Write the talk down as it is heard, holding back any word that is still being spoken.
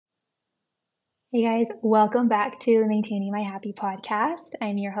Hey guys, welcome back to the Maintaining My Happy podcast.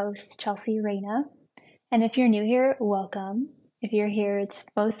 I'm your host, Chelsea Reyna. And if you're new here, welcome. If you're here, it's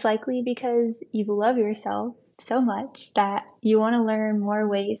most likely because you love yourself so much that you want to learn more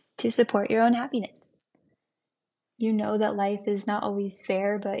ways to support your own happiness. You know that life is not always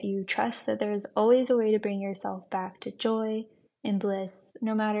fair, but you trust that there's always a way to bring yourself back to joy and bliss,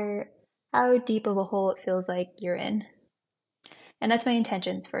 no matter how deep of a hole it feels like you're in. And that's my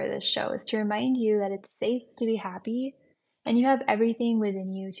intentions for this show, is to remind you that it's safe to be happy and you have everything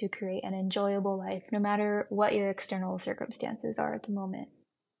within you to create an enjoyable life, no matter what your external circumstances are at the moment.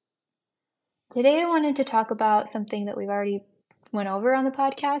 Today I wanted to talk about something that we've already went over on the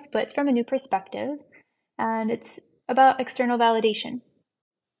podcast, but it's from a new perspective, and it's about external validation.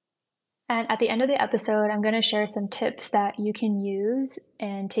 And at the end of the episode, I'm going to share some tips that you can use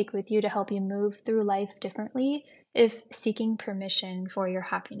and take with you to help you move through life differently if seeking permission for your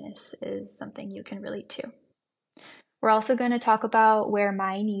happiness is something you can relate to. We're also going to talk about where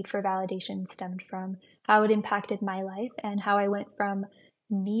my need for validation stemmed from, how it impacted my life, and how I went from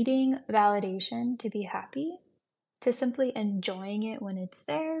needing validation to be happy to simply enjoying it when it's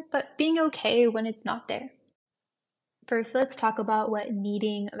there, but being okay when it's not there. First, let's talk about what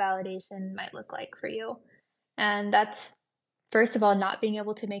needing validation might look like for you. And that's, first of all, not being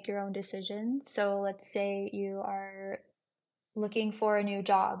able to make your own decisions. So let's say you are looking for a new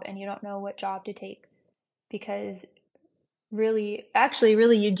job and you don't know what job to take because really,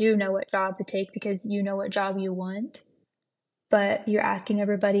 you do know what job to take because you know what job you want, but you're asking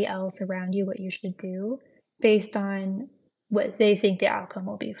everybody else around you what you should do based on what they think the outcome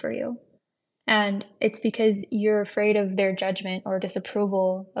will be for you. And it's because you're afraid of their judgment or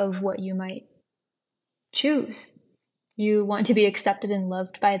disapproval of what you might choose. You want to be accepted and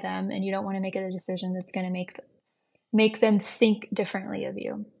loved by them, and you don't want to make a decision that's going to make them think differently of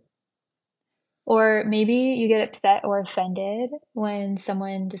you. Or maybe you get upset or offended when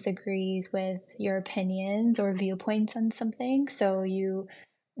someone disagrees with your opinions or viewpoints on something. So you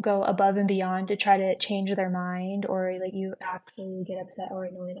go above and beyond to try to change their mind, or like you actually get upset or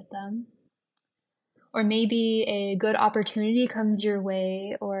annoyed at them. Or maybe a good opportunity comes your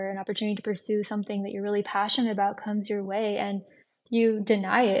way, or an opportunity to pursue something that you're really passionate about comes your way, and you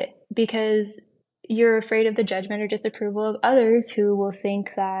deny it because you're afraid of the judgment or disapproval of others who will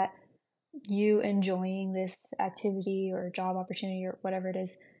think that you enjoying this activity or job opportunity or whatever it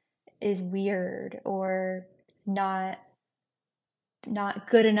is weird or not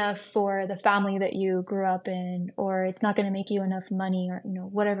good enough for the family that you grew up in, or it's not going to make you enough money, or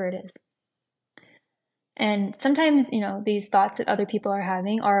whatever it is. And sometimes, these thoughts that other people are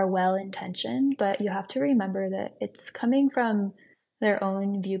having are well intentioned, but you have to remember that it's coming from their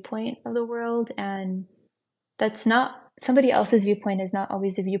own viewpoint of the world. And that's not somebody else's viewpoint is not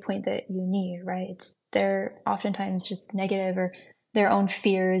always the viewpoint that you need, right? They're oftentimes just negative or their own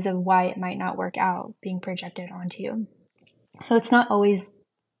fears of why it might not work out being projected onto you. So it's not always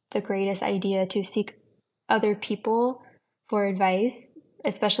the greatest idea to seek other people for advice,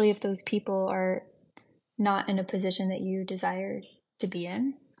 especially if those people are not in a position that you desire to be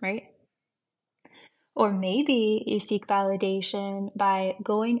in, right? Or maybe you seek validation by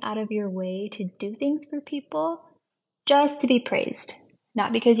going out of your way to do things for people just to be praised,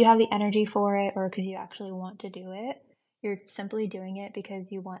 not because you have the energy for it or because you actually want to do it. You're simply doing it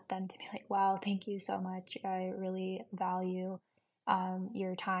because you want them to be like, wow, thank you so much. I really value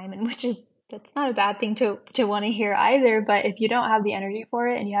your time. And that's not a bad thing to want to hear either. But if you don't have the energy for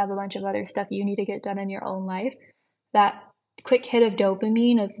it and you have a bunch of other stuff you need to get done in your own life, that quick hit of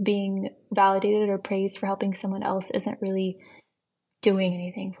dopamine of being validated or praised for helping someone else isn't really doing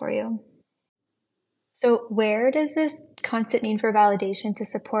anything for you. So, where does this constant need for validation to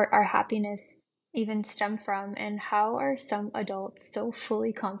support our happiness even stem from? And how are some adults so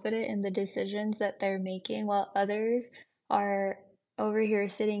fully confident in the decisions that they're making while others are over here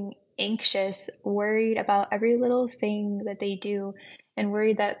sitting anxious, worried about every little thing that they do, and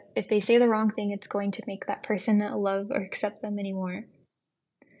worried that if they say the wrong thing, it's going to make that person not love or accept them anymore?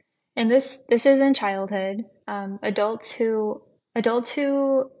 And this is in childhood. Adults who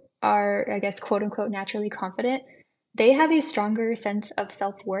are, I guess, quote unquote, naturally confident, they have a stronger sense of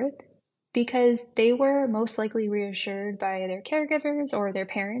self-worth because they were most likely reassured by their caregivers or their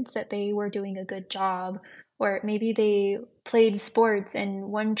parents that they were doing a good job, or maybe they played sports and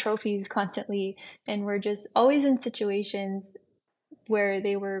won trophies constantly and were just always in situations where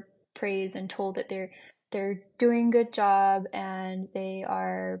they were praised and told that they're doing a good job and they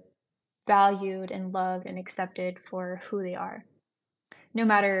are valued and loved and accepted for who they are. no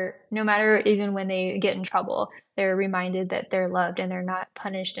matter even when they get in trouble, they're reminded that they're loved and they're not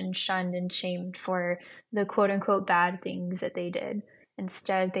punished and shunned and shamed for the quote unquote bad things that they did.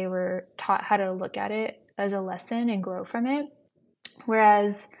 Instead, they were taught how to look at it as a lesson and grow from it.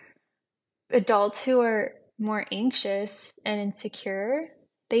 Whereas adults who are more anxious and insecure,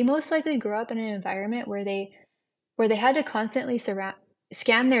 they most likely grew up in an environment where they had to constantly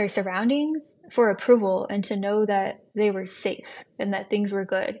scan their surroundings for approval and to know that they were safe and that things were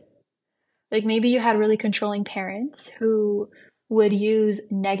good. Like maybe you had really controlling parents who would use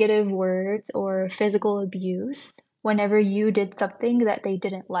negative words or physical abuse whenever you did something that they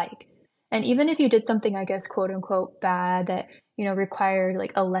didn't like. And even if you did something, I guess, quote unquote, bad that, required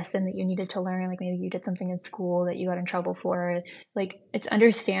like a lesson that you needed to learn, like maybe you did something in school that you got in trouble for, like it's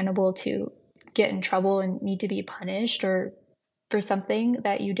understandable to get in trouble and need to be punished or for something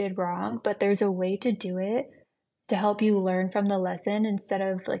that you did wrong, but there's a way to do it to help you learn from the lesson instead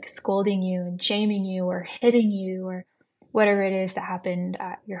of like scolding you and shaming you or hitting you or whatever it is that happened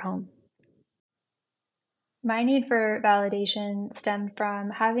at your home. My need for validation stemmed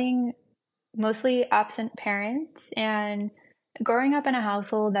from having mostly absent parents and growing up in a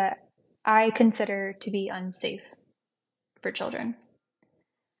household that I consider to be unsafe for children.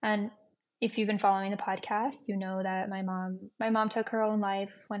 And if you've been following the podcast, you know that my mom took her own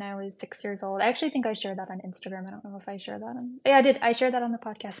life when I was 6 years old. I actually think I shared that on Instagram. I don't know if I shared that on. Yeah, I did. I shared that on the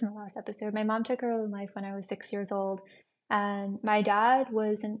podcast in the last episode. My mom took her own life when I was 6 years old, and my dad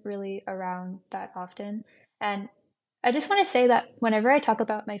wasn't really around that often. And I just want to say that whenever I talk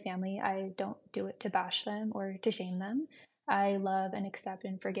about my family, I don't do it to bash them or to shame them. I love and accept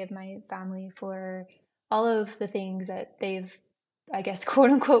and forgive my family for all of the things that they've, I guess,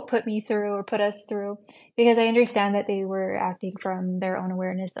 quote unquote, put me through or put us through, because I understand that they were acting from their own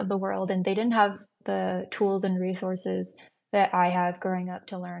awareness of the world and they didn't have the tools and resources that I have growing up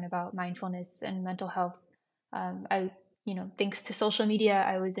to learn about mindfulness and mental health. Thanks to social media,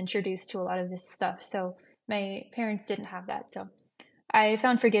 I was introduced to a lot of this stuff. So my parents didn't have that. So I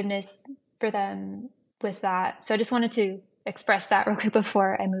found forgiveness for them with that. So I just wanted to express that real quick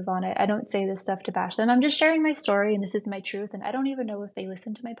before I move on. I don't say this stuff to bash them. I'm just sharing my story and this is my truth. And I don't even know if they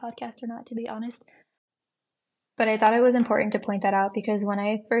listen to my podcast or not, to be honest. But I thought it was important to point that out because when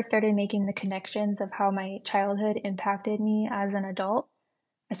I first started making the connections of how my childhood impacted me as an adult,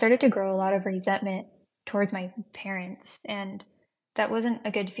 I started to grow a lot of resentment towards my parents. And that wasn't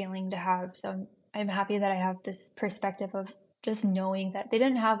a good feeling to have. So I'm happy that I have this perspective of just knowing that they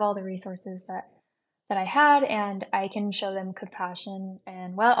didn't have all the resources that I had, and I can show them compassion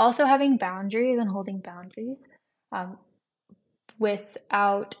and while also having boundaries and holding boundaries um,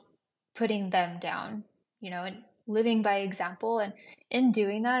 without putting them down, and living by example. And in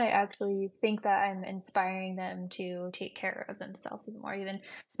doing that, I actually think that I'm inspiring them to take care of themselves even more. I even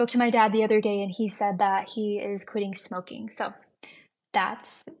spoke to my dad the other day, and he said that he is quitting smoking. So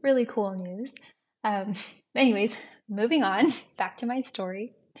that's really cool news. Um, anyways, moving on back to my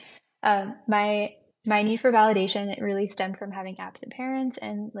story. My need for validation, it really stemmed from having absent parents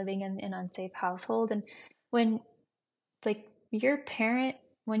and living in an unsafe household. And when like when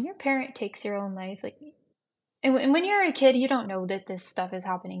your parent takes your own life, like and when you're a kid, you don't know that this stuff is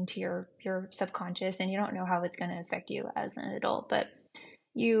happening to your subconscious, and you don't know how it's going to affect you as an adult. But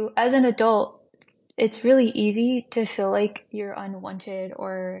you, as an adult, it's really easy to feel like you're unwanted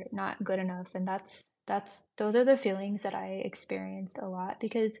or not good enough, and that's those are the feelings that I experienced a lot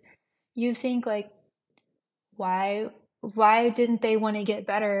because you think like why didn't they want to get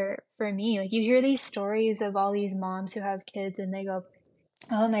better for me? Like you hear these stories of all these moms who have kids and they go,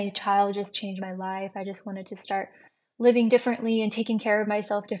 "Oh, my child just changed my life. I just wanted to start living differently and taking care of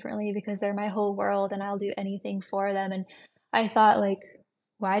myself differently because they're my whole world and I'll do anything for them." And I thought like,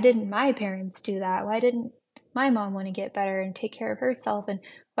 why didn't my parents do that? Why didn't my mom want to get better and take care of herself? And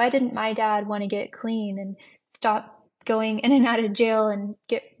why didn't my dad want to get clean and stop going in and out of jail and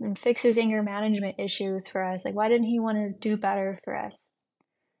get and fix his anger management issues for us? Like, why didn't he want to do better for us?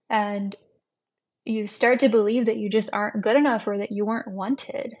 And you start to believe that you just aren't good enough or that you weren't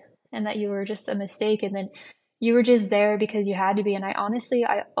wanted and that you were just a mistake and then you were just there because you had to be. And I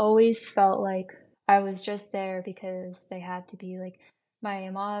always felt like I was just there because they had to be. Like my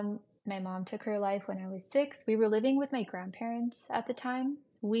mom took her life when I was 6. We were living with my grandparents at the time.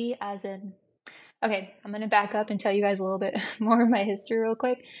 We as in Okay, I'm going to back up and tell you guys a little bit more of my history real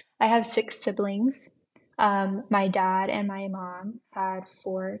quick. I have 6 siblings. My dad and my mom had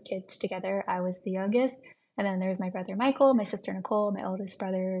 4 kids together. I was the youngest. And then there's my brother Michael, my sister Nicole, my oldest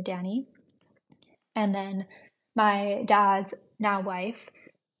brother Danny. And then my dad's now wife,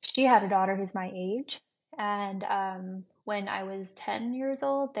 she had a daughter who's my age. And when I was 10 years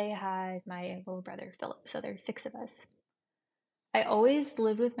old, they had my little brother Philip. So there's six of us. I always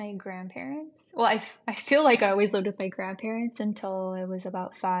lived with my grandparents. Well, I feel like I always lived with my grandparents until I was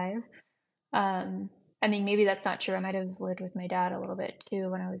about five. Um, I mean, maybe that's not true. I might have lived with my dad a little bit too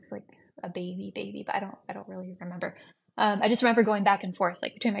when I was like a baby, but I don't really remember. I just remember going back and forth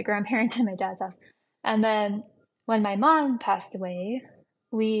like between my grandparents and my dad's house. And then when my mom passed away,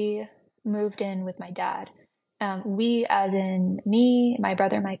 we moved in with my dad. We, as in me, my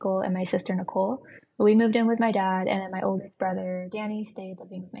brother Michael, and my sister Nicole, we moved in with my dad, and then my oldest brother Danny stayed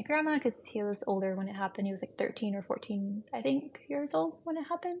living with my grandma because he was older when it happened. He was like 13 or 14, I think, years old when it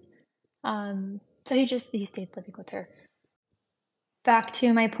happened. So he stayed living with her. Back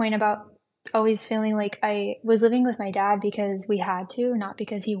to my point about always feeling like I was living with my dad because we had to, not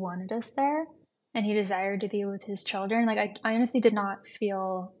because he wanted us there and he desired to be with his children. Like I honestly did not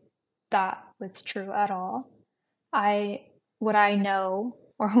feel that was true at all. I what I know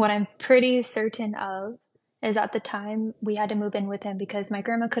or what I'm pretty certain of is at the time we had to move in with him because my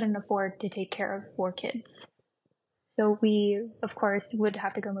grandma couldn't afford to take care of four kids. So we, of course, would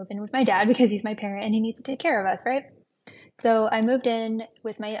have to go move in with my dad because he's my parent and he needs to take care of us, right? So I moved in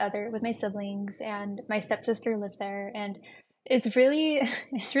with my siblings, and my stepsister lived there, and it's really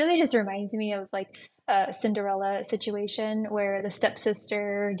it's really just reminds me of like a Cinderella situation where the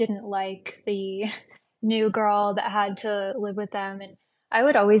stepsister didn't like the new girl that had to live with them, and I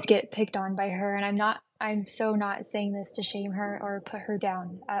would always get picked on by her, and I'm so not saying this to shame her or put her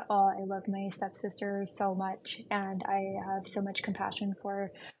down at all. I love my stepsister so much, and I have so much compassion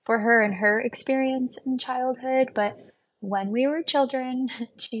for her and her experience in childhood, but when we were children,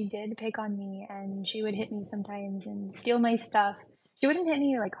 she did pick on me and she would hit me sometimes and steal my stuff. She wouldn't hit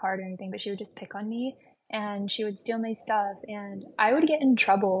me like hard or anything, but she would just pick on me and she would steal my stuff. And I would get in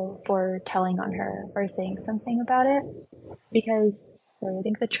trouble for telling on her or saying something about it because sorry, I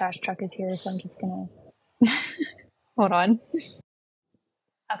think the trash truck is here, so I'm just gonna hold on.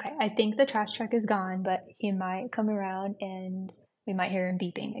 Okay, I think the trash truck is gone, but he might come around and we might hear him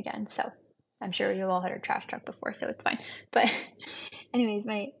beeping again. So I'm sure you've all heard a trash truck before, so it's fine. But anyways,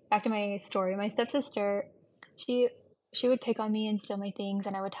 my back to my story. My stepsister, she she would pick on me and steal my things,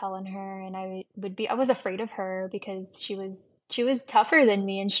 and I would tell on her, and I was afraid of her because she was tougher than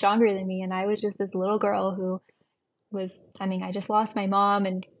me and stronger than me, and I was just this little girl who was, I mean, I just lost my mom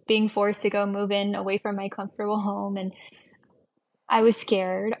and being forced to go move in away from my comfortable home, and I was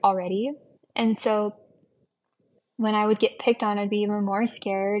scared already. And so when I would get picked on, I'd be even more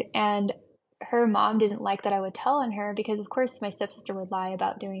scared. And her mom didn't like that I would tell on her because, of course, my stepsister would lie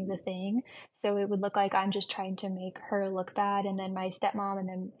about doing the thing. So it would look like I'm just trying to make her look bad. And then my stepmom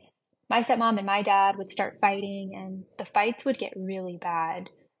and my dad would start fighting, and the fights would get really bad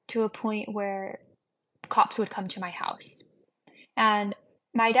to a point where cops would come to my house. And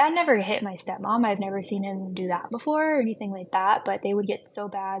my dad never hit my stepmom. I've never seen him do that before or anything like that, but they would get so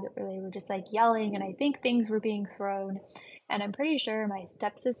bad that they were just like yelling, and I think things were being thrown. And I'm pretty sure my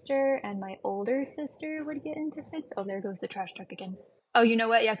stepsister and my older sister would get into fits. Oh, there goes the trash truck again. Oh, you know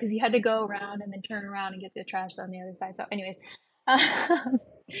what? Yeah, because you had to go around and then turn around and get the trash on the other side. So, anyways, um,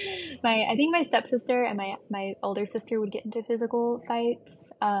 I think my stepsister and my older sister would get into physical fights.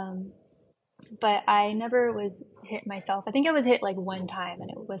 But I never was hit myself. I think I was hit like one time and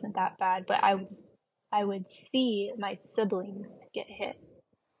it wasn't that bad, but I would see my siblings get hit.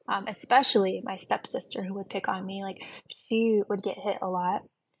 Especially my stepsister who would pick on me. Like she would get hit a lot.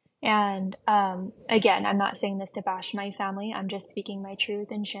 And again, I'm not saying this to bash my family. I'm just speaking my truth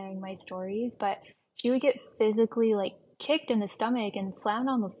and sharing my stories, but she would get physically like kicked in the stomach and slammed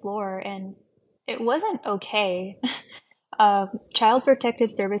on the floor, and it wasn't okay. Child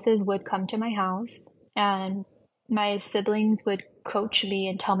Protective Services would come to my house, and my siblings would coach me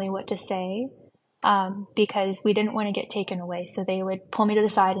and tell me what to say, because we didn't want to get taken away. So they would pull me to the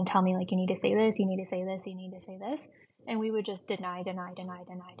side and tell me, like, you need to say this, you need to say this, you need to say this. And we would just deny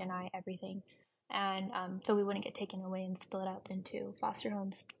everything. And so we wouldn't get taken away and split up into foster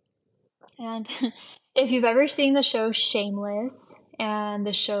homes. And if you've ever seen the show Shameless and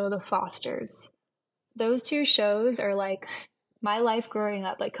the show The Fosters, those two shows are like my life growing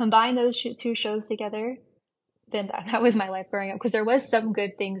up. Like combine those two shows together, then that was my life growing up. Because there was some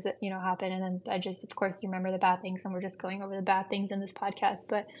good things that happened, and then I just, of course, remember the bad things, and we're just going over the bad things in this podcast.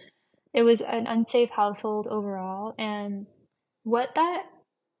 But it was an unsafe household overall, and what that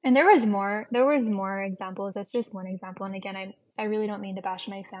and there was more examples. That's just one example. And again, I really don't mean to bash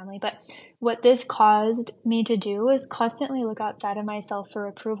my family, but what this caused me to do was constantly look outside of myself for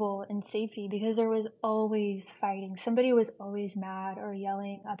approval and safety, because there was always fighting. Somebody was always mad or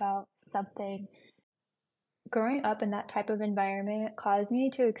yelling about something. growing up in that type of environment caused me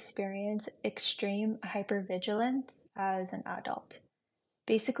to experience extreme hypervigilance as an adult.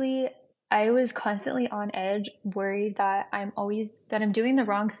 Basically, I was constantly on edge, worried that I'm doing the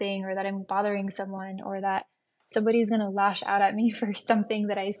wrong thing or that I'm bothering someone or that somebody's going to lash out at me for something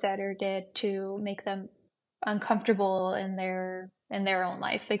that I said or did to make them uncomfortable in their own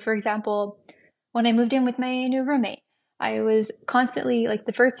life. Like for example, when I moved in with my new roommate, I was constantly like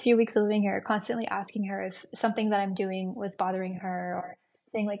the first few weeks of living here, constantly asking her if something that I'm doing was bothering her or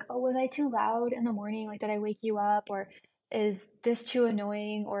saying like, "Oh, was I too loud in the morning? Like, did I wake you up? Or is this too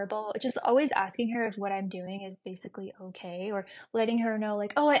annoying or blah?" Just always asking her if what I'm doing is basically okay, or letting her know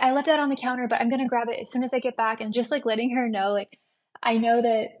like, "Oh, I left that on the counter, but I'm gonna grab it as soon as I get back," and just like letting her know like, I know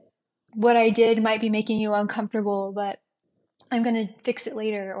that what I did might be making you uncomfortable, but I'm gonna fix it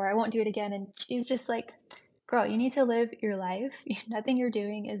later or I won't do it again. And she's just like, "Girl, you need to live your life. Nothing you're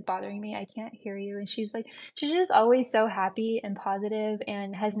doing is bothering me. I can't hear you." And she's just always so happy and positive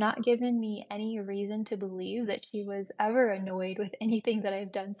and has not given me any reason to believe that she was ever annoyed with anything that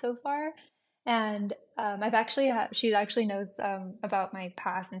I've done so far. And she actually knows about my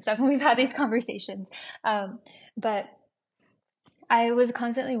past and stuff, and we've had these conversations. But I was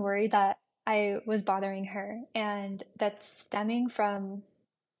constantly worried that I was bothering her, and that's stemming from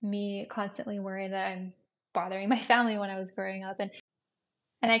me constantly worrying that I'm bothering my family when I was growing up. And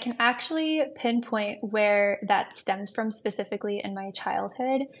I can actually pinpoint where that stems from specifically in my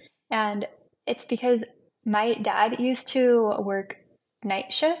childhood. And it's because my dad used to work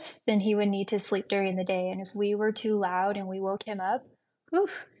night shifts and he would need to sleep during the day. And if we were too loud and we woke him up, whew,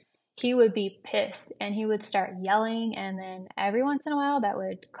 he would be pissed and he would start yelling. And then every once in a while, that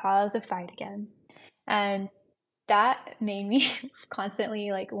would cause a fight again. And that made me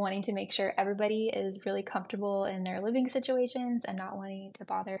constantly like wanting to make sure everybody is really comfortable in their living situations and not wanting to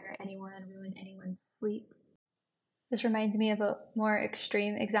bother anyone, ruin anyone's sleep. This reminds me of a more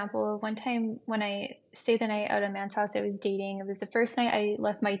extreme example of one time when I stayed the night at a man's house I was dating. It was the first night I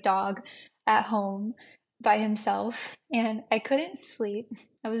left my dog at home by himself and I couldn't sleep.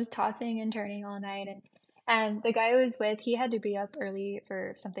 I was tossing and turning all night, and the guy I was with, he had to be up early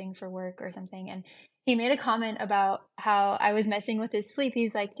for something for work or something, and he made a comment about how I was messing with his sleep.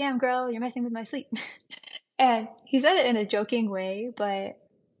 He's like, "Damn girl, you're messing with my sleep." And he said it in a joking way, but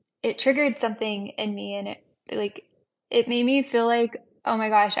it triggered something in me, and it made me feel like, oh my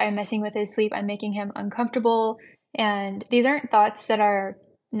gosh, I'm messing with his sleep. I'm making him uncomfortable. And these aren't thoughts that are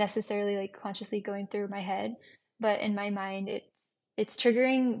necessarily like consciously going through my head, but in my mind, it's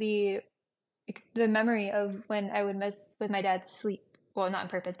triggering the memory of when I would mess with my dad's sleep. Well, not on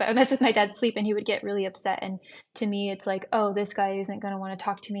purpose, but I would mess with my dad's sleep and he would get really upset. And to me, it's like, oh, this guy isn't going to want to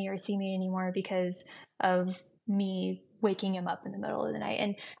talk to me or see me anymore because of me waking him up in the middle of the night.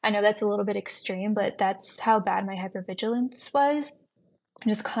 And I know that's a little bit extreme, but that's how bad my hypervigilance was. I'm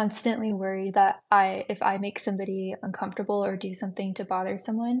just constantly worried that if I make somebody uncomfortable or do something to bother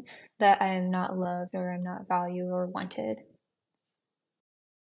someone, that I'm not loved or I'm not valued or wanted.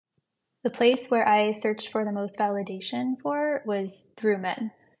 The place where I searched for the most validation for was through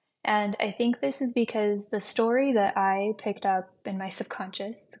men. And I think this is because the story that I picked up in my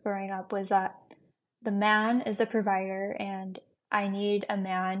subconscious growing up was that the man is the provider and I need a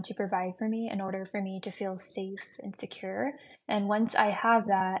man to provide for me in order for me to feel safe and secure. And once I have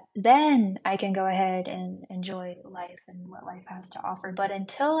that, then I can go ahead and enjoy life and what life has to offer. But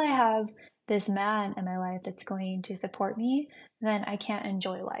until I have this man in my life that's going to support me, then I can't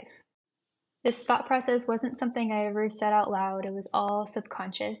enjoy life. This thought process wasn't something I ever said out loud. It was all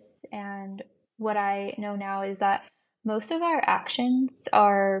subconscious. And what I know now is that most of our actions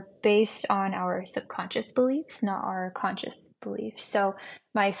are based on our subconscious beliefs, not our conscious beliefs. So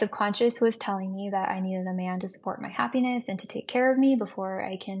my subconscious was telling me that I needed a man to support my happiness and to take care of me before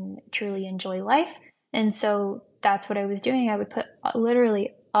I can truly enjoy life. And so that's what I was doing. I would put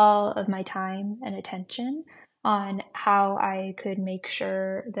literally all of my time and attention on how I could make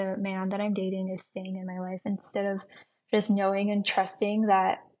sure the man that I'm dating is staying in my life instead of just knowing and trusting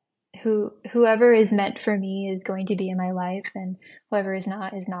that whoever is meant for me is going to be in my life and whoever is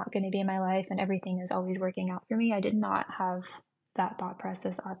not going to be in my life and everything is always working out for me. I did not have that thought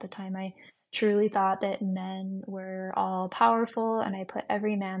process at the time. I truly thought that men were all powerful and I put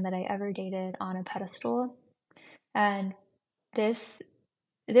every man that I ever dated on a pedestal. And this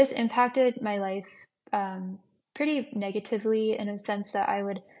this impacted my life pretty negatively in a sense that I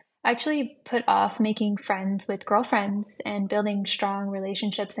would actually put off making friends with girlfriends and building strong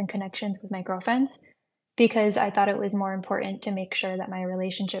relationships and connections with my girlfriends because I thought it was more important to make sure that my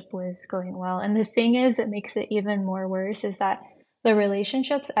relationship was going well. And the thing is that makes it even more worse is that the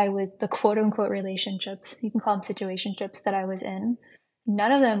relationships I was, the quote unquote relationships, you can call them situationships that I was in,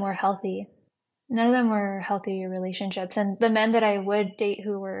 none of them were healthy. None of them were healthy relationships. And the men that I would date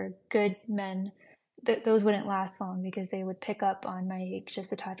who were good men, those wouldn't last long because they would pick up on my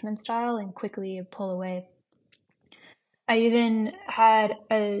anxious attachment style and quickly pull away. I even had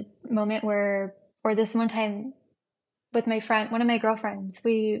a moment where, or this one time with my friend, one of my girlfriends,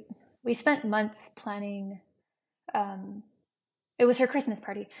 we spent months planning. Um, it was her Christmas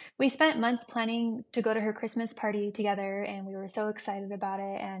party. We spent months planning to go to her Christmas party together, and we were so excited about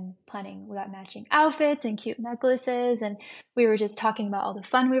it and planning. We got matching outfits and cute necklaces, and we were just talking about all the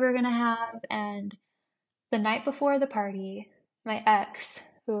fun we were going to have. And the night before the party, my ex,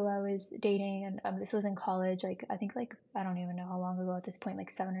 who I was dating, and this was in college, like I think like I don't even know how long ago at this point,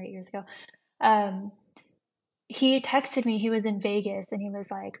 like 7 or 8 years ago. Um, he texted me. He was in Vegas, and he was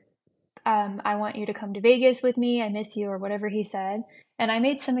like, I want you to come to Vegas with me. I miss you, or whatever he said. And I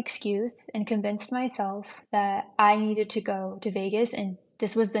made some excuse and convinced myself that I needed to go to Vegas. And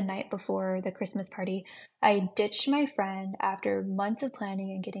this was the night before the Christmas party. I ditched my friend after months of planning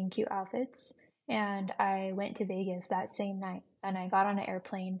and getting cute outfits. And I went to Vegas that same night. And I got on an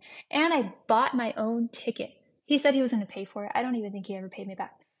airplane and I bought my own ticket. He said he was going to pay for it. I don't even think he ever paid me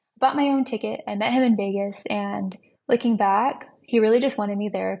back. Bought my own ticket. I met him in Vegas, and looking back, he really just wanted me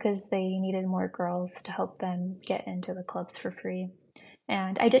there because they needed more girls to help them get into the clubs for free.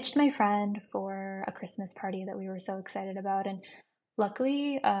 And I ditched my friend for a Christmas party that we were so excited about. And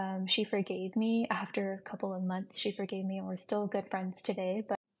luckily, she forgave me after a couple of months. She forgave me, and we're still good friends today.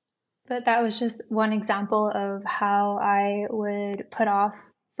 But that was just one example of how I would put off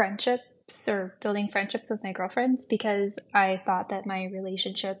friendships or building friendships with my girlfriends because I thought that my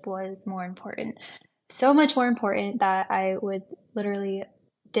relationship was more important. So much more important that I would literally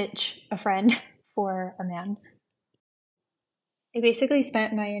ditch a friend for a man. I basically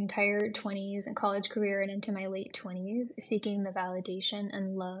spent my entire 20s and college career and into my late 20s seeking the validation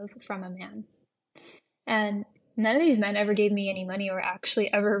and love from a man. And none of these men ever gave me any money or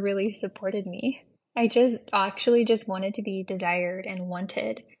actually ever really supported me. I just actually just wanted to be desired and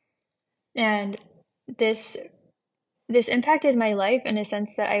wanted. And this this impacted my life in a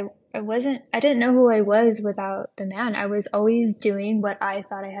sense that I didn't know who I was without the man. I was always doing what I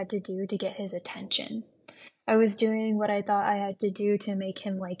thought I had to do to get his attention. I was doing what I thought I had to do to make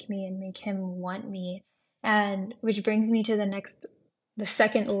him like me and make him want me. And which brings me to the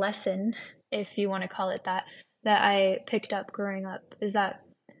second lesson, if you want to call it that, that I picked up growing up is that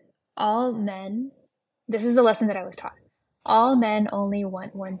all men, this is the lesson that I was taught. All men only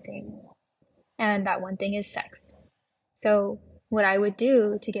want one thing, and that one thing is sex. So, what I would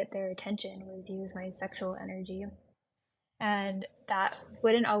do to get their attention was use my sexual energy. And that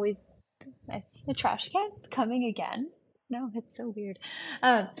wouldn't always. The trash can's coming again. No, it's so weird.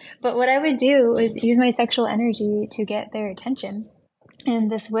 But what I would do is use my sexual energy to get their attention.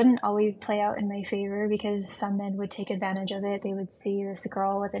 And this wouldn't always play out in my favor because some men would take advantage of it. They would see this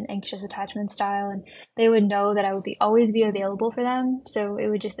girl with an anxious attachment style and they would know that I would always be available for them. So it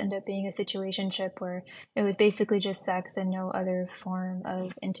would just end up being a situationship where it was basically just sex and no other form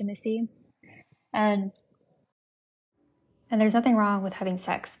of intimacy. And there's nothing wrong with having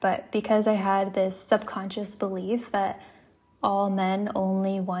sex, but because I had this subconscious belief that all men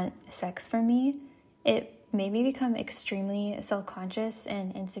only want sex from me, it made me become extremely self-conscious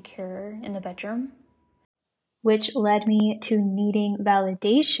and insecure in the bedroom, which led me to needing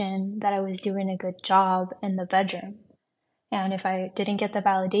validation that I was doing a good job in the bedroom. And if I didn't get the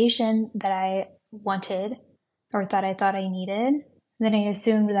validation that I wanted or that I thought I needed, then I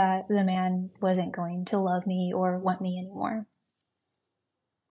assumed that the man wasn't going to love me or want me anymore.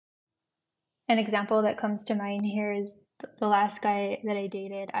 An example that comes to mind here is the last guy that I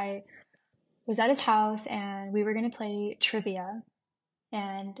dated. I was at his house and we were going to play trivia.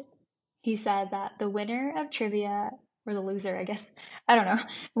 And he said that the winner of trivia, or the loser, I guess, I don't know,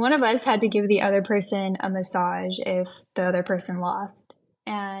 one of us had to give the other person a massage if the other person lost.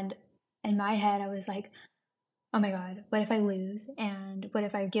 And in my head, I was like, oh my God, what if I lose? And what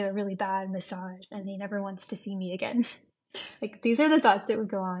if I give a really bad massage and he never wants to see me again? Like, these are the thoughts that would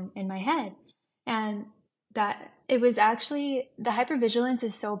go on in my head. And that it was actually the hypervigilance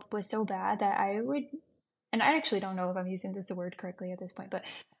was so bad that I would, and I actually don't know if I'm using this word correctly at this point, but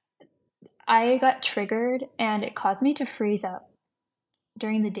I got triggered and it caused me to freeze up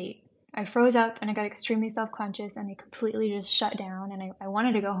during the date. I froze up and I got extremely self-conscious and I completely just shut down and I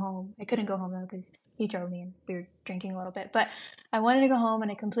wanted to go home. I couldn't go home though because he drove me and we were drinking a little bit, but I wanted to go home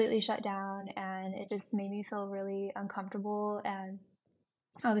and I completely shut down and it just made me feel really uncomfortable, and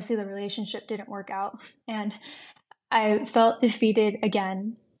obviously the relationship didn't work out. And I felt defeated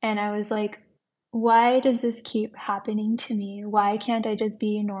again. And I was like, why does this keep happening to me? Why can't I just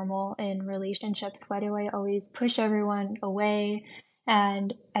be normal in relationships? Why do I always push everyone away?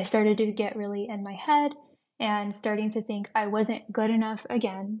 And I started to get really in my head and starting to think I wasn't good enough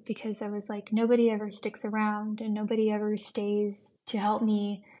again because I was like, nobody ever sticks around and nobody ever stays to help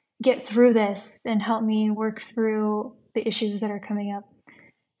me get through this and help me work through the issues that are coming up.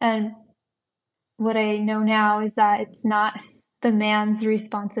 And what I know now is that it's not the man's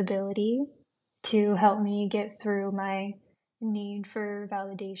responsibility to help me get through my need for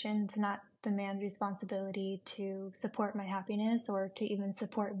validation. It's not the man's responsibility to support my happiness or to even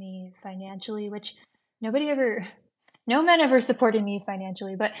support me financially, which nobody ever, no man ever supported me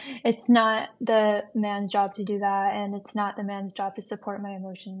financially, but it's not the man's job to do that. And it's not the man's job to support my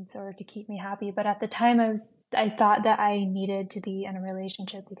emotions or to keep me happy. But at the time I thought that I needed to be in a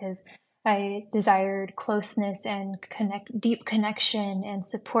relationship because I desired closeness and deep connection and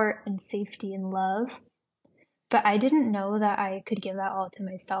support and safety and love. But I didn't know that I could give that all to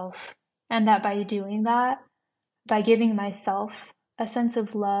myself. And that by doing that, by giving myself a sense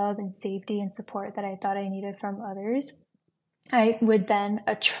of love and safety and support that I thought I needed from others, I would then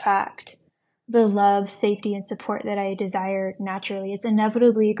attract the love, safety, and support that I desire naturally. It's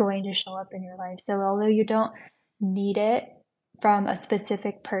inevitably going to show up in your life. So although you don't need it from a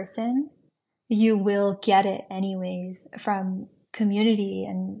specific person, you will get it anyways from community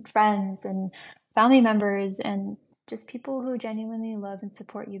and friends and family members and just people who genuinely love and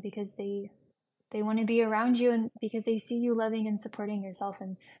support you because they want to be around you and because they see you loving and supporting yourself.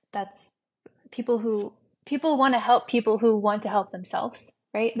 And that's people want to help people who want to help themselves,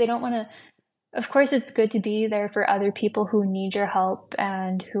 right? They don't want to, of course, it's good to be there for other people who need your help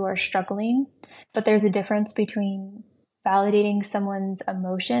and who are struggling, but there's a difference between validating someone's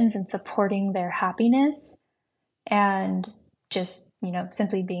emotions and supporting their happiness and just,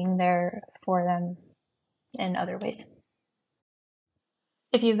 simply being there for them in other ways.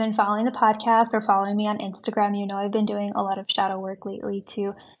 If you've been following the podcast or following me on Instagram, you know I've been doing a lot of shadow work lately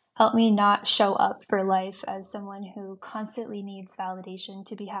to help me not show up for life as someone who constantly needs validation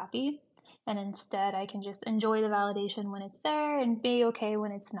to be happy. And instead, I can just enjoy the validation when it's there and be okay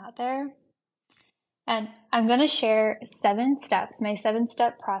when it's not there. And I'm going to share 7 steps, my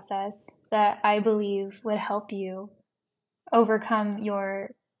 7-step process that I believe would help you overcome your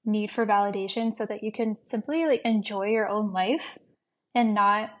need for validation so that you can simply enjoy your own life and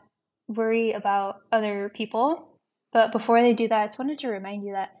not worry about other people. But before they do that, I just wanted to remind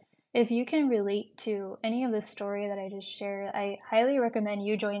you that if you can relate to any of the story that I just shared, I highly recommend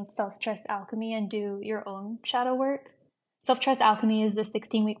you join Self Trust Alchemy and do your own shadow work. Self Trust Alchemy is the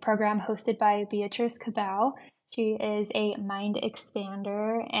 16-week program hosted by Beatrice Cabal. She is a mind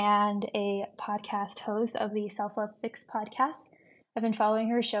expander and a podcast host of the Self Love Fix podcast. I've been following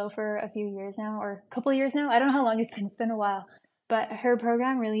her show for a few years now, or a couple years now. I don't know how long it's been. It's been a while. But her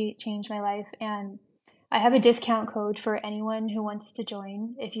program really changed my life, and I have a discount code for anyone who wants to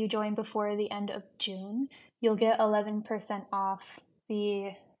join. If you join before the end of June, you'll get 11% off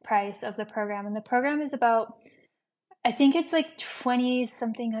the price of the program. And the program is about, I think it's like 20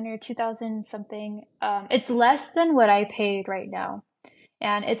 something hundred, 2000 something. It's less than what I paid right now.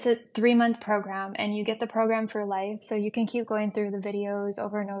 And it's a 3-month program, and you get the program for life. So you can keep going through the videos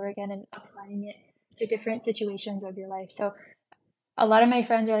over and over again and applying it to different situations of your life. So a lot of my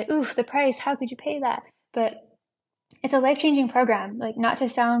friends are like, oof, the price, how could you pay that? But it's a life-changing program. Like, not to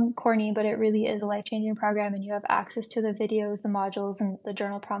sound corny, but it really is a life-changing program, and you have access to the videos, the modules, and the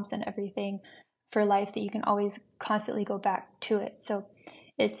journal prompts and everything for life that you can always constantly go back to it. So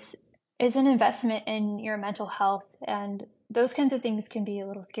it's an investment in your mental health, and those kinds of things can be a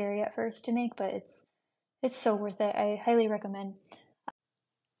little scary at first to make, but it's so worth it. I highly recommend.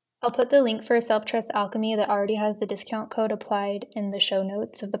 I'll put the link for Self Trust Alchemy that already has the discount code applied in the show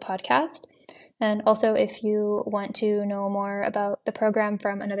notes of the podcast. And also, if you want to know more about the program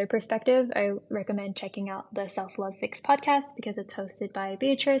from another perspective, I recommend checking out the Self Love Fix podcast because it's hosted by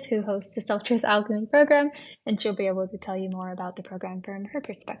Beatrice, who hosts the Self Trust Alchemy program, and she'll be able to tell you more about the program from her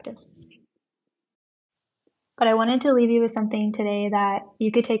perspective. But I wanted to leave you with something today that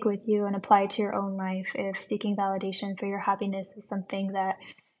you could take with you and apply to your own life if seeking validation for your happiness is something that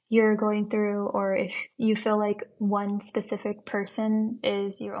you're going through, or if you feel like one specific person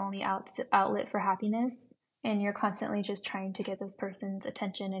is your only outlet for happiness and you're constantly just trying to get this person's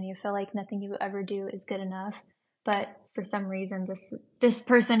attention and you feel like nothing you ever do is good enough, but for some reason this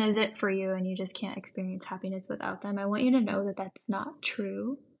person is it for you and you just can't experience happiness without them. I want you to know that that's not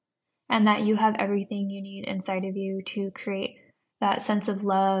true and that you have everything you need inside of you to create that sense of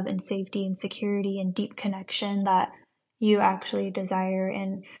love and safety and security and deep connection that you actually desire.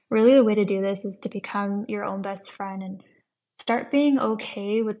 And really, the way to do this is to become your own best friend and start being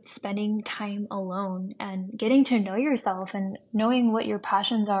okay with spending time alone and getting to know yourself and knowing what your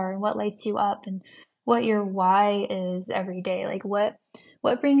passions are and what lights you up and what your why is every day. Like what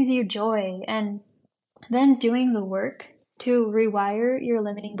brings you joy, and then doing the work to rewire your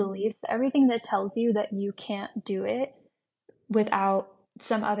limiting beliefs, everything that tells you that you can't do it without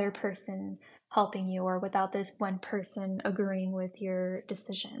some other person helping you or without this one person agreeing with your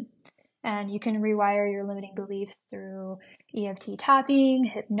decision. And you can rewire your limiting beliefs through EFT tapping,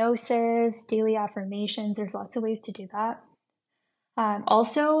 hypnosis, daily affirmations. There's lots of ways to do that.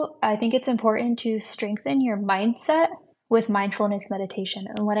 Also, I think it's important to strengthen your mindset with mindfulness meditation.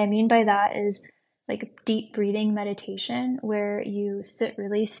 And what I mean by that is like deep breathing meditation, where you sit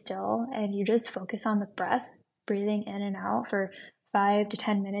really still and you just focus on the breath, breathing in and out for 5 to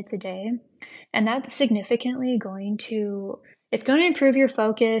 10 minutes a day. And that's significantly it's going to improve your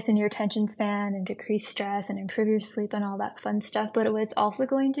focus and your attention span and decrease stress and improve your sleep and all that fun stuff. But what it's also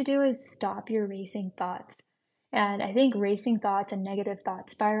going to do is stop your racing thoughts. And I think racing thoughts and negative thought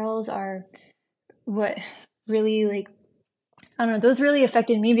spirals are what really, like, I don't know, those really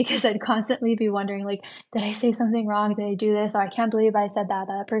affected me because I'd constantly be wondering, like, did I say something wrong? Did I do this? Or I can't believe I said that.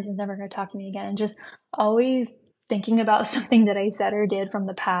 That person's never going to talk to me again. And just always thinking about something that I said or did from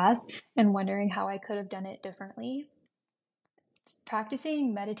the past and wondering how I could have done it differently.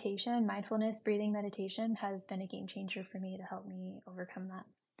 Practicing meditation, mindfulness, breathing meditation has been a game changer for me to help me overcome that.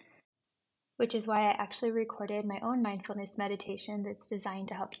 Which is why I actually recorded my own mindfulness meditation that's designed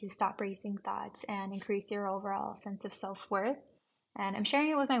to help you stop racing thoughts and increase your overall sense of self-worth. And I'm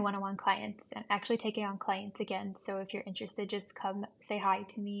sharing it with my one-on-one clients and actually taking on clients again. So if you're interested, just come say hi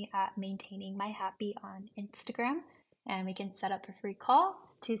to me at Maintaining My Happy on Instagram, and we can set up a free call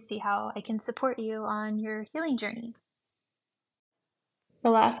to see how I can support you on your healing journey. The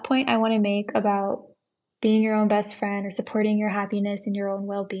last point I want to make about being your own best friend or supporting your happiness and your own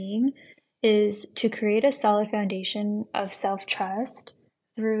well-being is to create a solid foundation of self-trust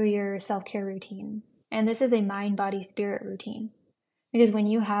through your self-care routine. And this is a mind, body, spirit routine. Because when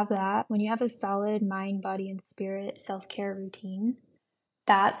you have that, when you have a solid mind, body, and spirit self-care routine,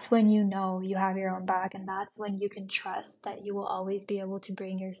 that's when you know you have your own back, and that's when you can trust that you will always be able to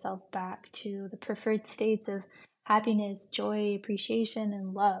bring yourself back to the preferred states of happiness, joy, appreciation,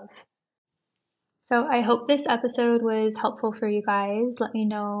 and love. So I hope this episode was helpful for you guys. Let me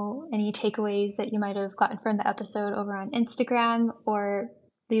know any takeaways that you might have gotten from the episode over on Instagram, or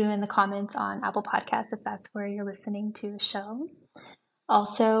leave them in the comments on Apple Podcasts if that's where you're listening to the show.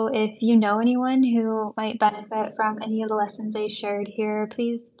 Also, if you know anyone who might benefit from any of the lessons I shared here,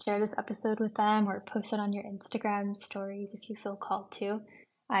 please share this episode with them or post it on your Instagram stories if you feel called to.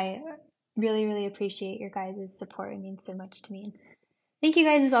 I really, really appreciate your guys' support. It means so much to me. Thank you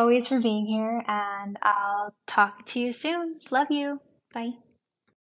guys as always for being here, and I'll talk to you soon. Love you. Bye.